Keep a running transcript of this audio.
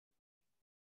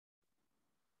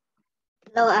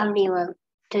Hello everyone.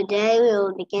 Today we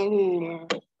will begin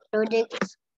project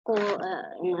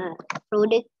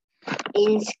project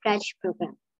in Scratch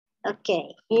program.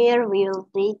 Okay, here we will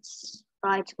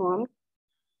write one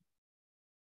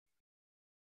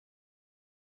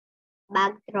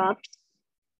backdrops.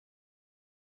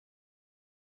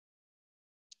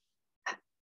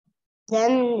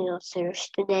 Then we'll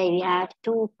search. Today we have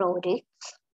two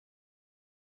projects.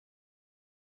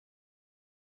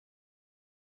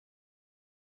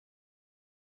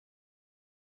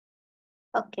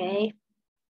 Okay.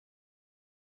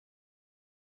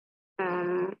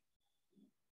 And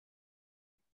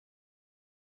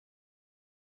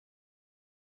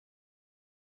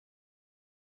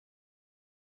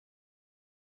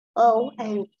I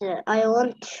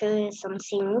want to show you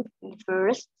something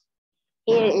first.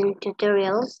 Here in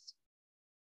tutorials,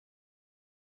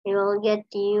 you will get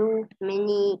you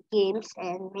many games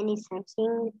and many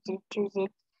something to choose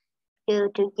it. Go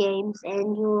to games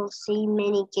and you will see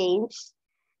many games.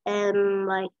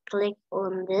 Like click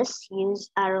on this,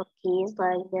 use arrow keys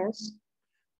like this.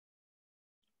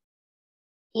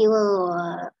 You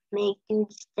will make two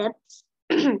steps.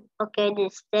 Okay,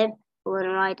 this step, when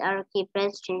right arrow key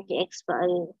press, change x by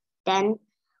 10.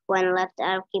 When left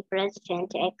arrow key press,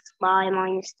 change x by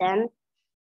 -10.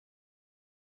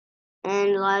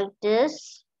 And like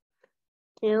this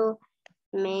to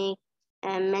make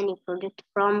many projects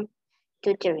from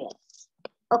tutorials.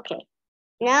 Okay,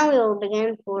 now we will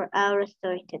begin for our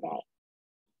story today.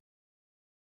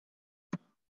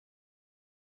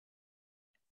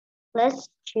 Let's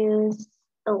choose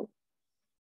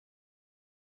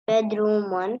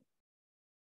bedroom 1.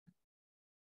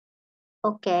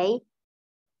 Okay,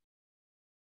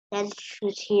 let's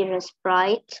choose here a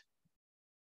sprite.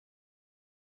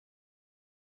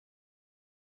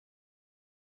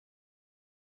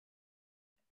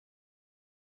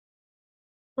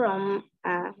 From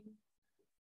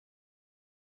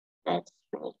let's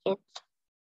make it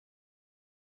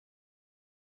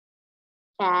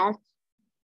cat.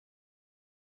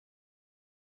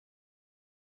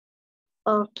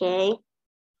 Okay,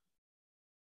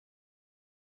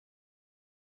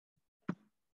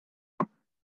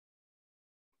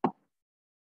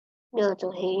 go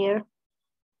to here,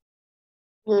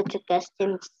 go to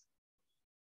customs.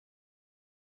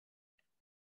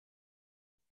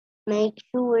 Make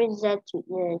sure that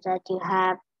you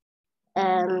have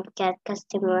cat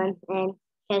custom 1 and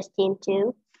custom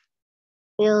 2.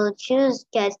 We'll choose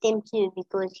custom 2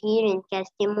 because here in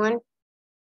custom 1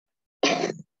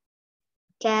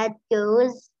 cat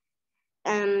goes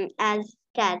as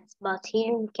cats, but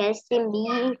here in custom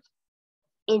B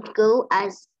it go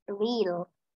as real.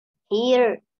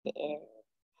 Here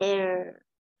here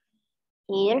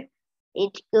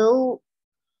it go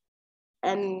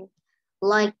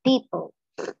like people,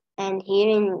 and here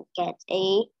in cat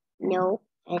A no,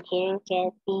 and here in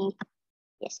cat B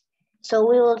yes. So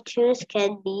we will choose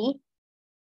cat B.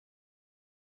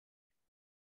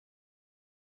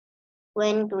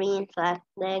 When green flag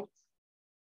flags,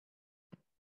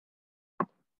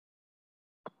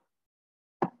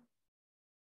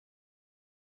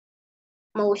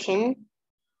 motion,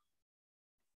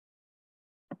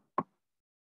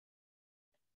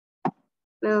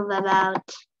 move about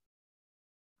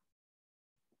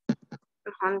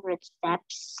 100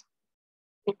 steps,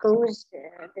 because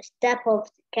the step of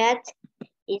the cat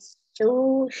is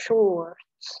so short.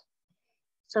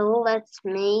 So let's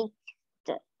make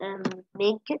the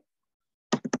big.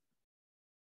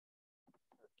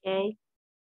 Okay,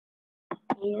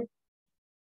 here.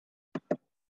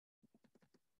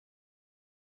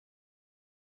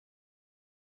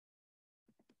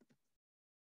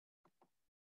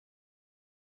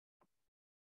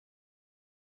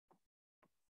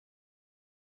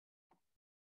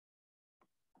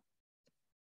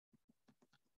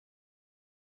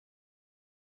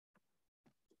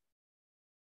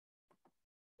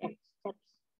 Steps,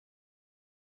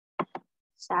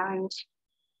 sounds,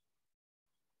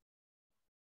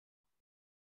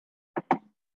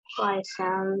 why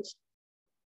sounds.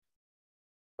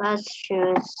 Let's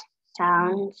choose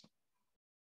sounds.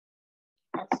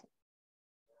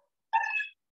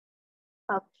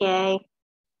 Okay,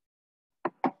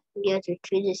 go to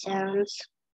choose the sounds.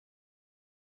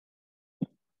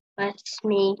 Let's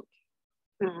make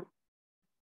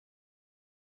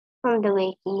from the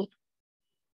wiki.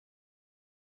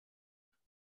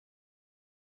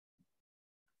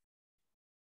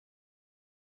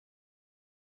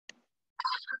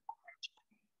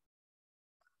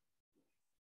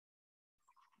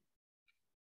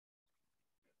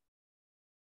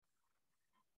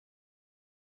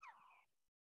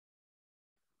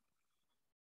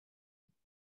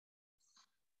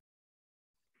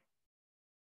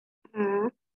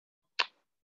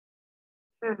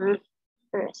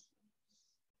 First.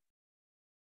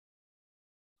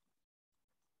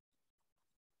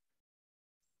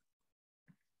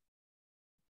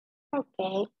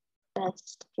 Okay,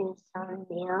 let's do some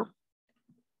meal.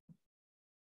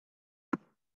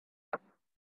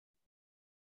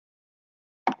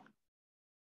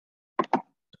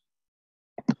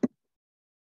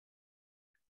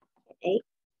 Okay.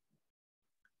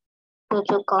 Go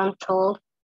to control.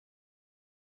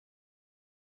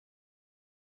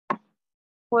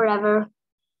 Wherever.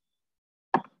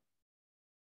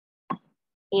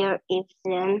 Here if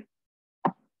then.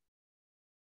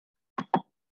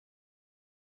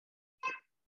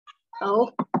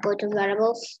 Oh, go to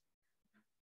variables.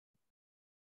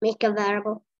 Make a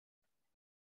variable.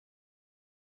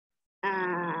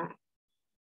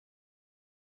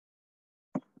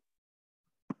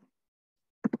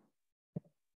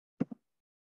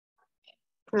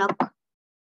 Clock.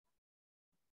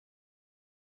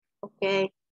 Okay.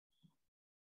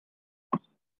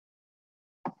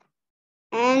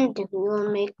 And we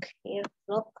will make here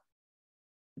clock.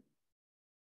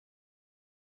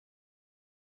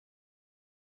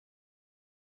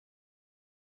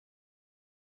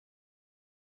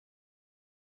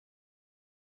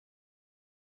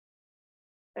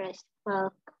 First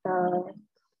clock.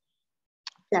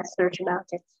 Let's search about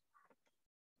it.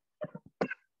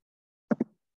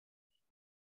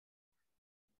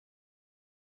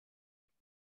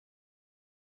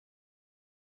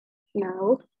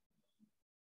 No.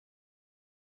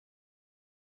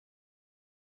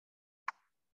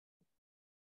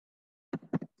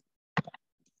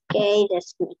 Okay,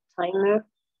 let's make timer.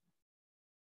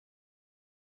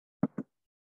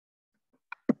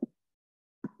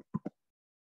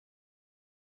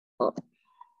 Oh.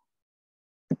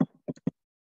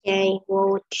 Okay,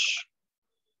 watch.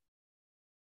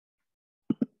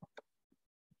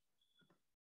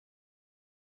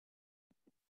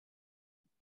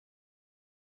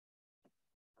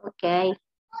 Okay.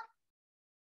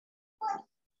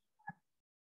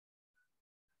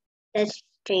 Let's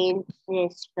change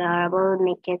this variable,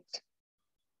 make it.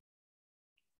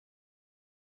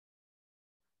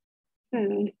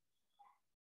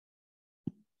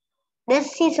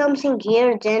 Let's see something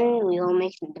here, then we will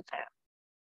make the variable.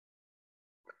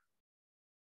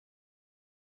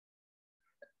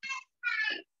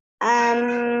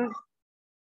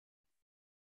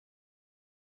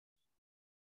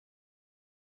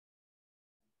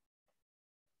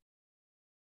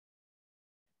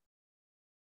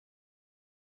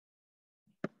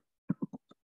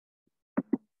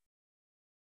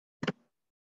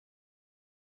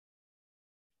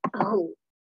 Oh,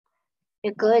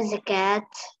 because the cat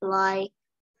like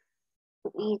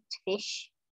to eat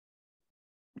fish.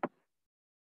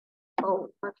 Oh,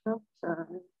 what's up?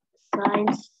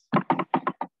 Science.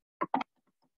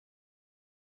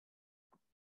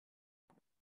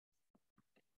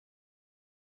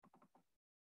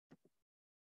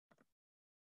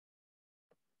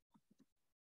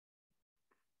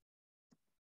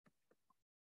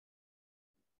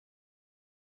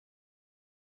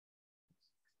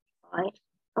 Right.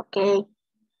 Okay.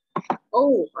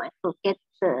 Oh, I forget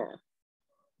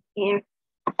here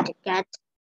the cat.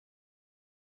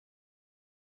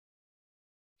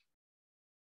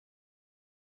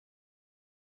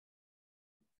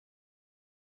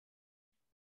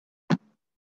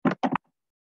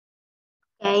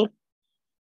 Okay.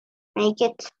 Make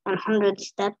it 100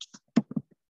 steps.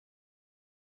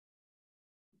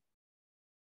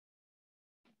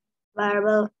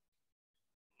 Variable.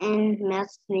 And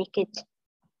let's make it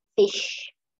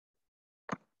fish.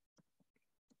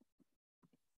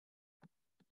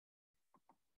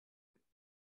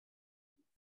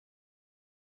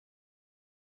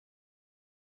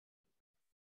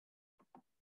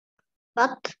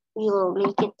 But we will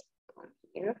make it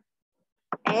here.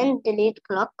 And delete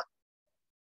clock.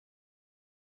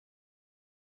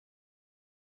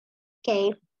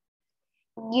 Okay.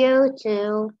 Go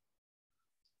to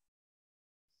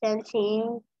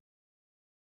sensing.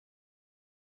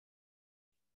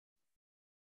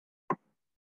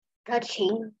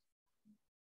 Touching.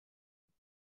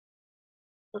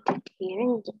 Put it here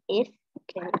in the if.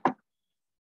 Okay.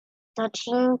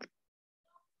 Touching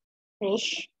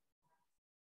fish.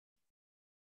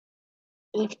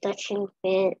 If touching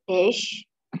fish.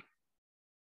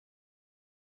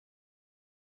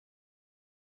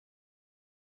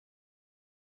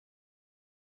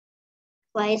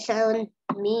 Twice on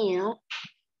meal.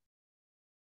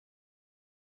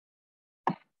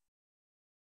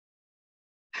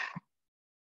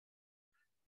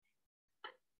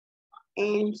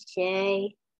 And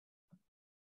say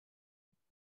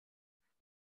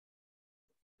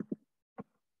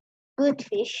good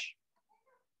fish.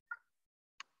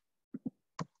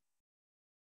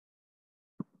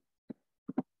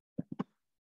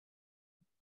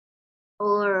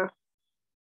 Or,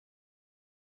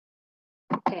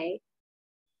 okay.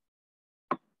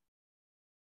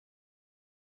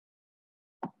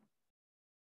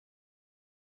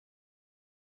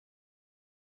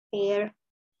 Here,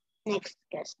 next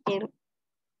question.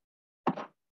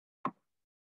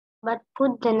 But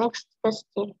put the next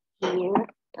question here,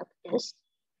 like this.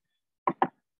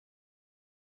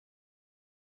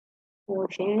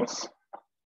 Oceans.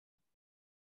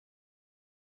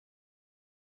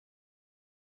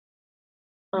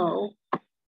 Oh.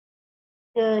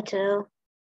 Go to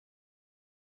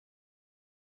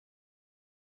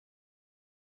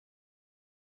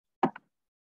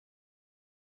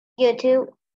go to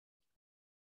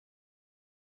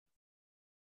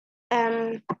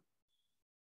um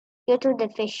go to the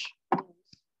fish.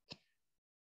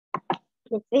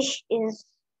 The fish is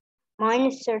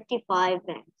minus 35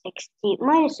 and 60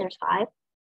 minus 35.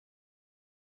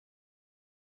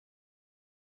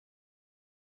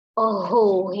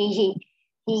 Oh, he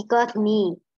got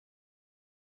me.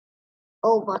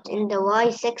 Oh, but in the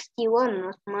y61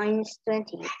 not minus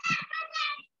 20.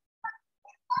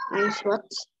 Minus what?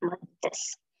 What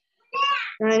this?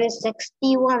 Minus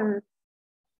 61.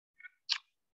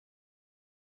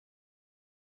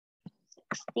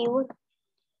 61.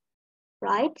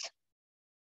 Right?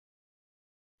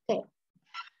 Okay.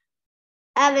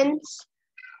 Evans.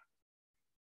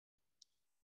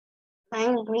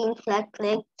 Flying green flag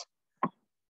clicked.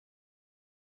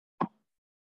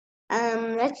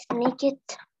 Let's make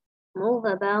it move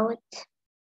about.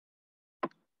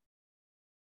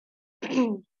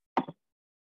 $9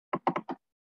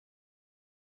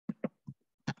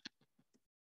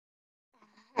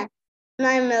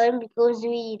 million because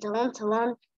we don't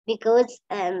want, because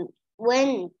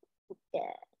when the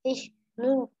fish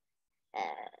move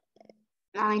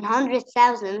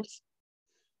 900,000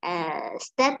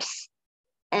 steps,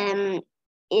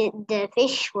 the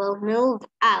fish will move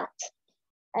out.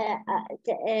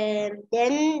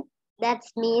 Then that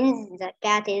means the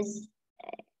cat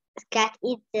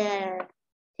eat the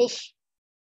fish.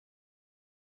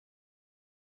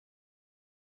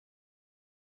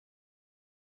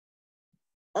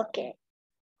 Okay.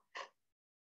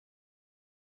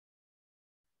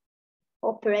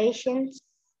 Operations.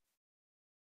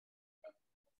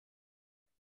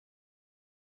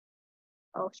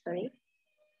 Oh, sorry.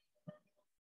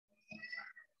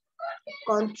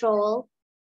 Control.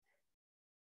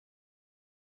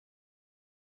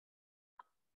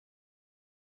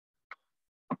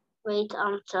 Wait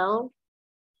until.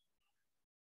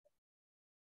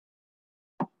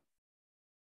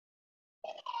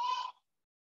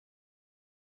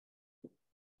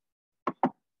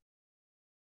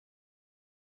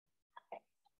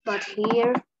 But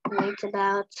here, wait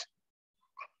about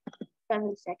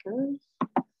 7 seconds.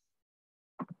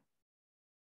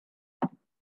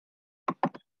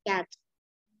 Cat.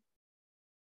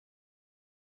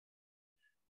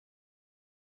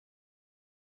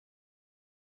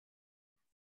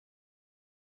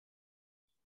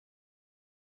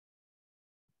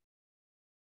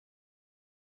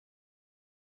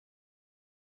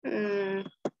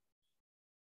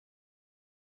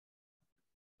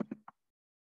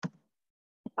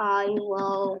 I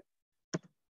will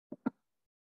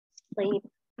sleep.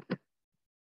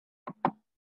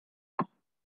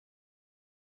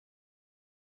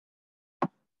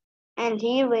 And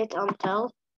here, wait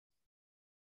until.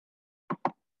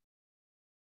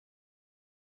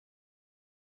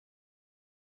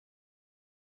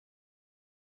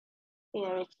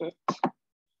 Here is it.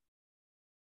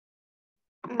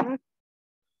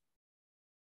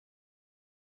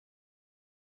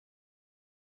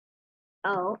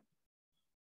 Oh,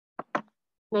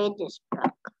 made this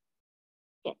block.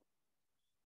 Okay.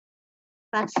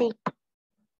 Let's see.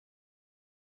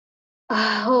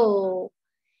 Oh,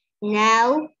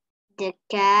 now the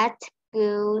cat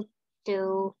goes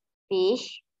to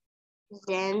fish,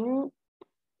 then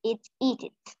it eat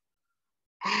it.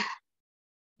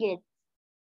 Good.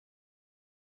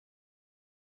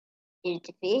 Eat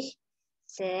the fish.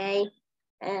 Say,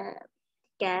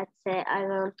 cat say, I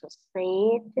want to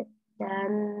sleep.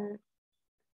 Then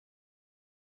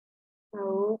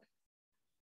move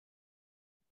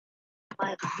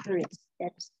 500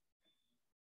 steps.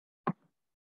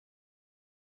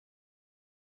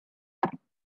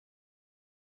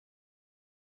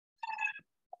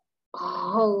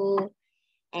 Oh,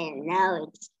 and now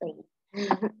it's sleep.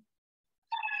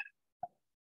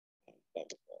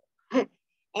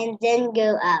 And then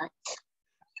go out.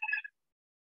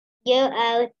 go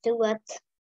out to what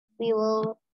we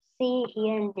will see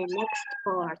here in the next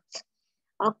part.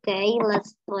 Okay,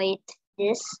 let's wait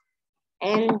this.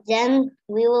 And then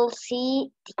we will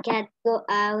see the cat go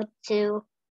out to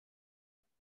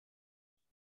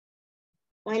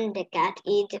when the cat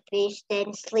eat the fish,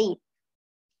 then sleep.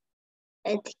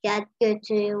 And the cat go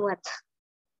to what?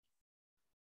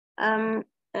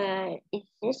 Is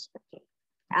this okay?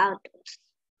 Outdoors.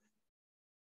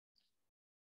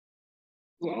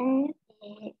 Then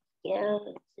it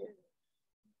goes to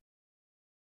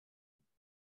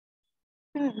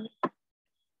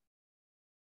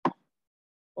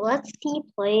what's the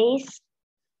place?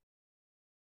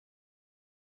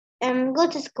 Go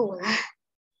to school.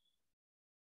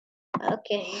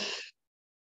 Okay.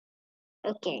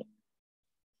 Okay.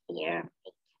 Here.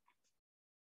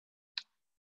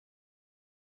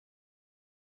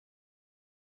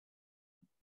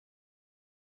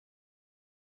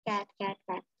 Cat, cat,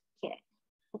 cat, cat.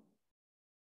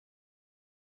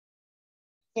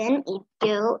 Then it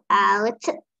go out.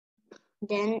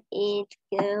 Then it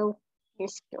go to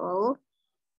school.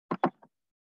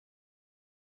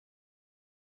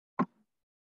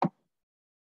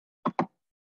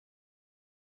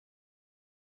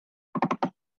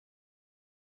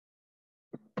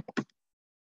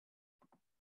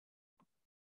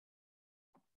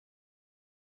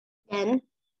 Then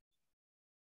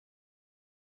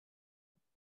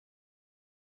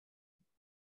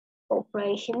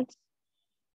operations.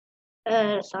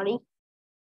 Sorry.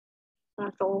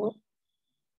 Control.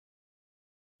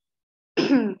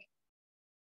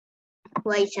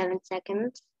 Wait 7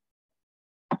 seconds.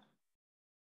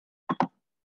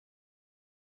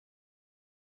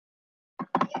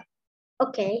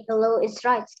 Okay, hello, it's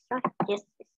right. It's right. Yes,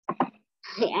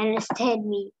 I understand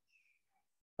me.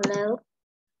 Hello,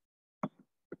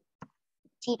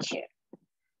 teacher.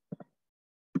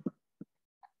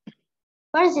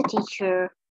 Where is the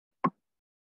teacher?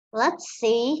 Let's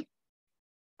see.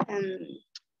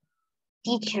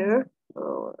 Teacher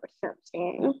or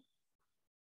something.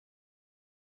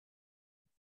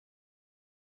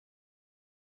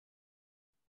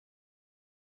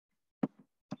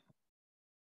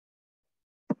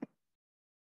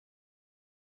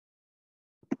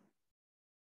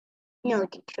 No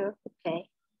teacher. Okay,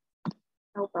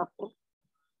 no problem.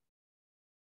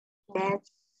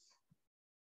 Let's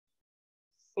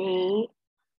see.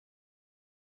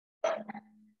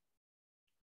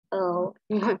 Oh,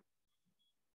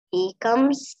 he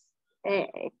comes.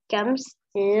 Comes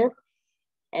to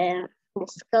the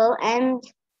school and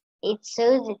it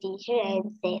shows the teacher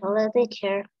and say hello,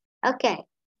 teacher. Okay,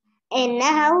 and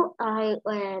now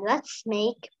let's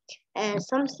make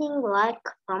something like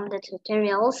from the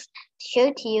tutorials to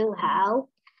show to you how.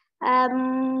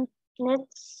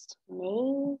 Let's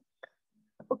make.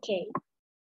 Okay.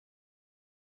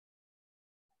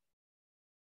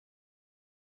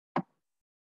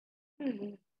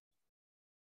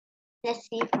 Let's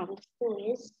see from the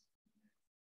stories.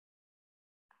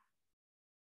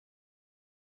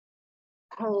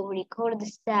 I'll record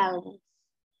the sounds.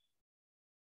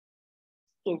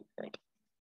 Good.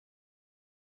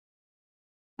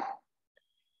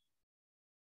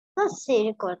 Let's see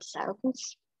record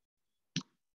sounds.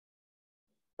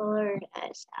 Record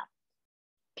sound.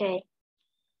 Okay.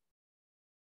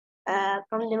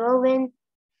 From the moment,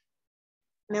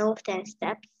 move 10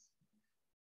 steps.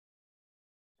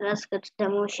 Let's go to the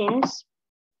motions.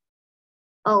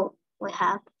 Oh, we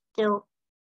have to.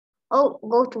 Oh,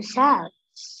 go to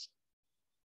sounds.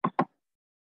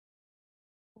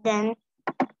 Then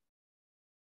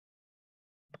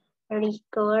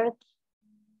record.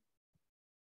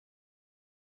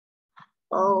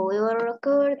 Oh, we will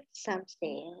record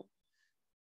something.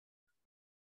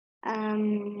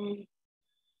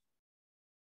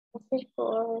 What's it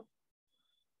for?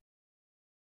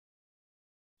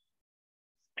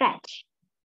 Scratch.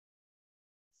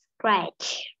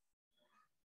 Scratch.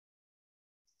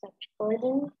 Stop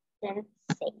recording. Then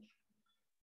save.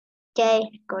 Okay,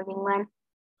 recording one.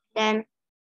 Then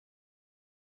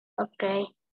okay.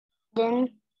 Then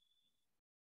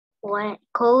when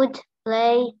code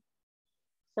play.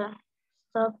 So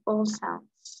stop all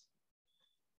sounds.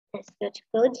 Let's go to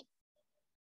code.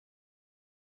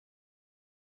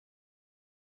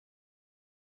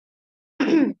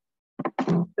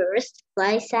 First,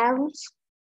 play sounds.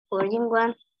 Recording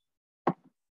one.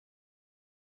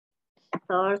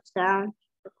 Start sound.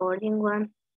 Recording one.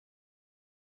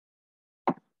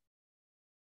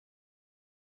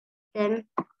 Then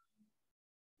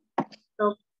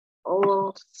stop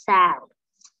all sounds.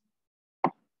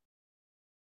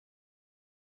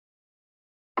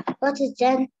 What is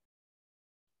then?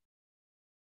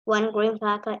 One green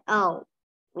flag. Oh,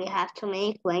 we have to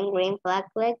make one green flag,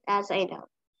 as I know.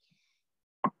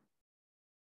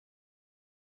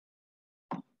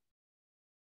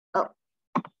 Oh,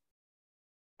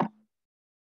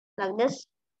 like this.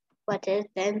 What is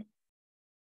then?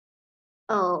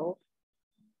 Oh.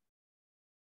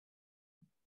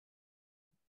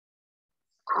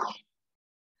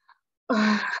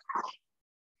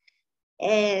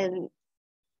 And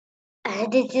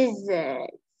this is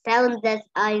sound that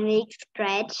I make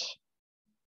scratch,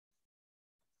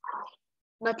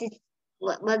 but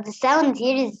the sound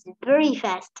here is very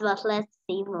fast. But let's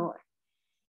see more.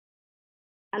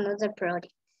 Another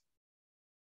project.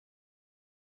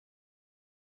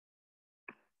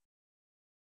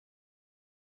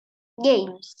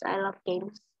 Games. I love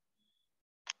games.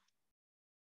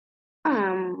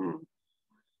 Um.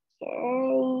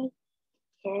 Okay.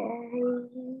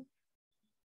 Okay.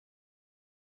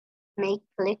 Make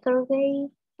clicker game.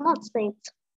 Let's make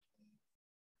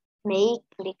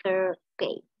clicker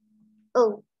game.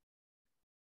 Oh,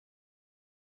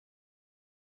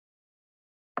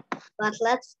 but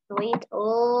let's read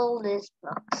all these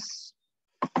blocks.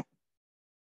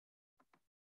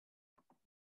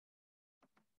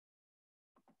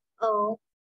 Oh.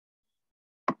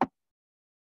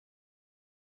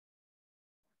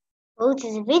 Go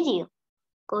to the video.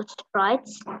 Go to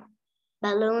sprites.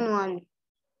 Balloon 1.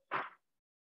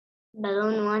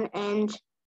 Balloon 1 and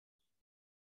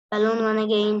balloon 1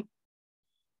 again.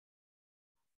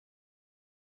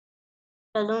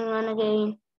 Balloon 1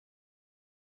 again.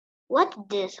 What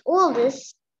this? All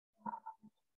this?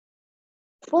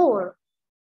 4.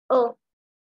 Oh.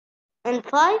 And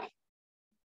 5?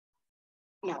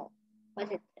 No. What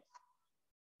is this?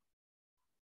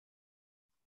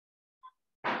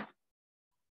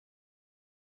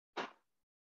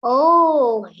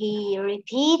 Oh, he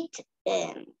repeat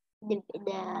the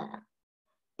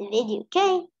video.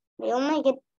 Okay, we'll make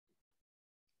it.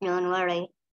 Don't worry.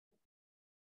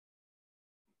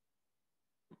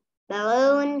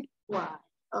 Balloon 1.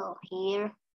 Oh,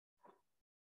 here.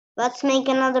 Let's make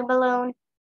another balloon.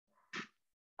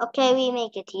 Okay, we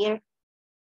make it here.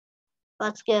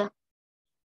 Let's go.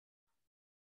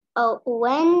 Oh,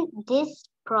 when this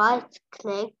sprite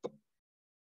clicked,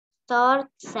 start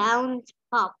sound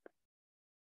pop.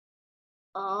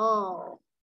 Oh.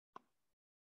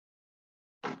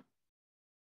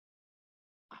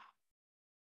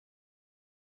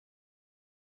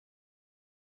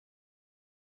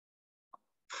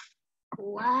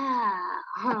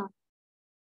 Wow.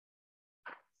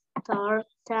 Start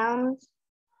sounds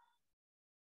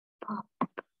pop.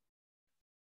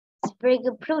 It's a very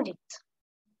good project.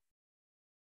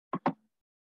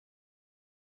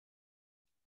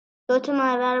 Go to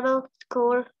my variable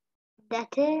score.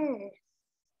 That is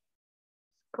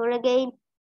score again.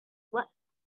 What?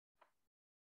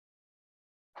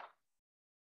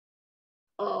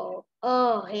 Oh,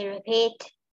 he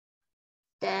repeat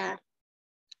the.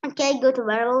 Okay, go to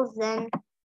variables, then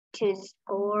choose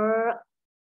score.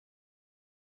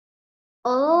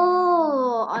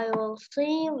 Oh, I will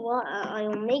see what I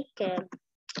will make.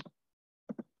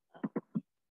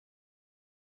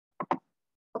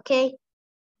 Okay,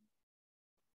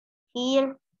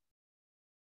 here.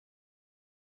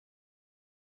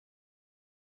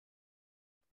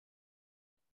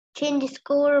 Change the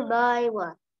score by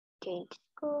what? Change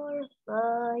score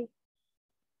by.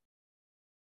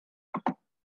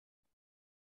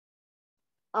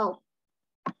 Oh,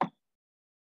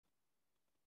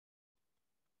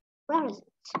 where is it?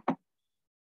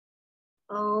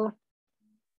 Oh,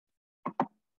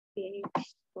 change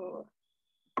score.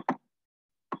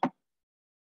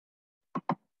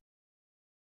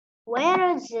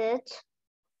 Where is it?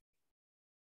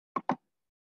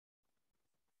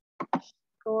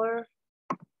 Score.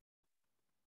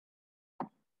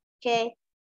 Okay,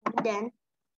 then.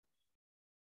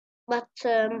 But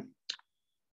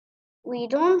we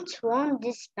don't want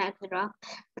this backdrop.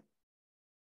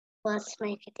 Let's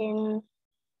make it in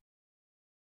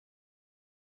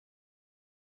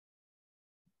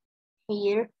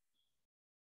here.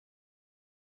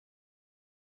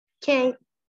 Okay.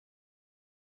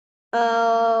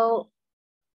 Oh,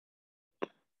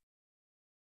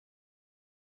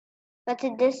 what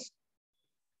is this?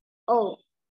 Oh,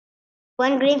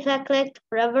 one green flag clicked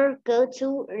forever. Go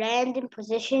to random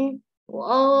position.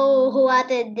 Whoa, what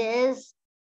is this?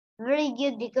 Very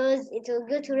good because it will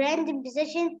go to random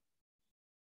position,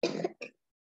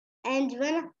 and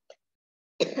when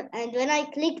and when I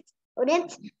clicked on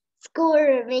it,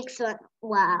 score makes one.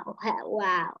 Wow,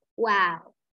 wow,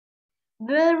 wow.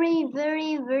 Very,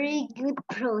 very, very good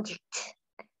project.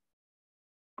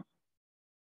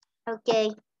 Okay,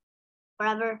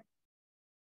 forever.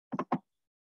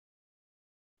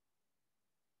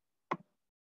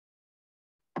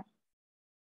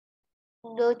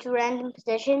 Go to random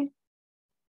position.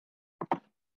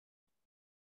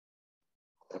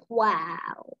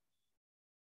 Wow.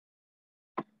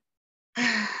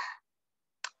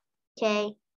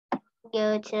 Okay,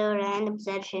 go to random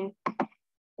position.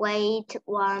 Wait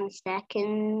 1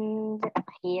 second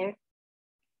here.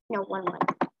 No, one.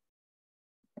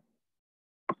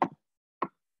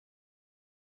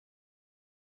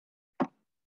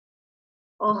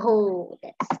 Oh,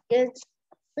 that's good.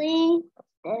 See,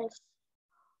 this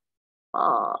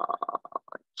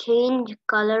change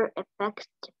color effect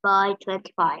by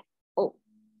 25. Oh,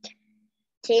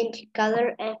 change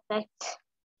color effect.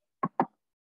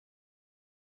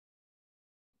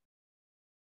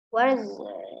 What is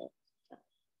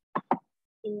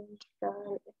change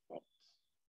color effect?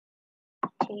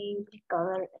 Change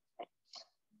color effect.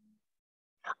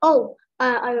 Oh,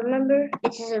 I remember.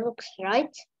 It looks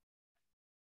right.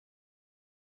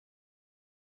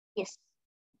 Yes.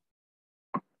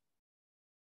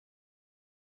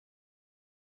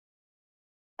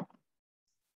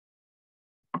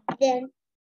 Then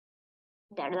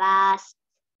the last.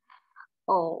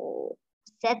 Oh,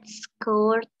 set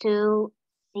score to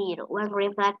 0. One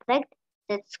green flag clicked.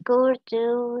 Set score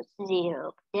to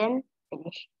 0. Then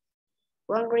finish.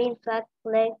 One green flag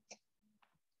clicked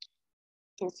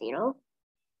to 0.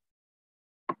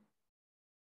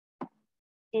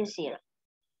 To 0.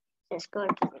 Set score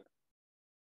to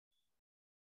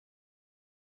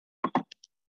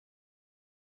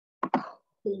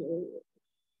 0.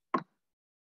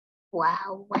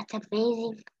 Wow, what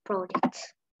amazing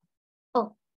project.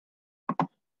 Oh,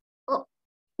 oh,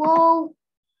 whoa.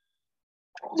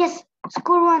 Yes,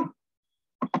 score 1.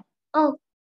 Oh,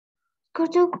 score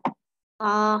 2.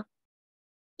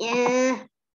 Yeah.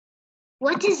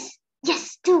 What is?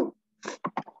 Yes, 2.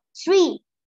 3.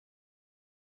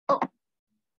 Oh,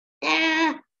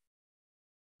 yeah.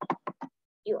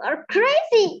 You are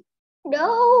crazy.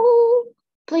 No.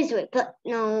 Please wait, but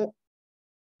no.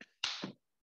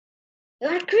 You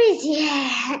are crazy.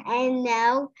 And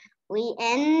now we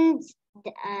end.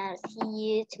 See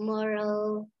you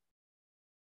tomorrow.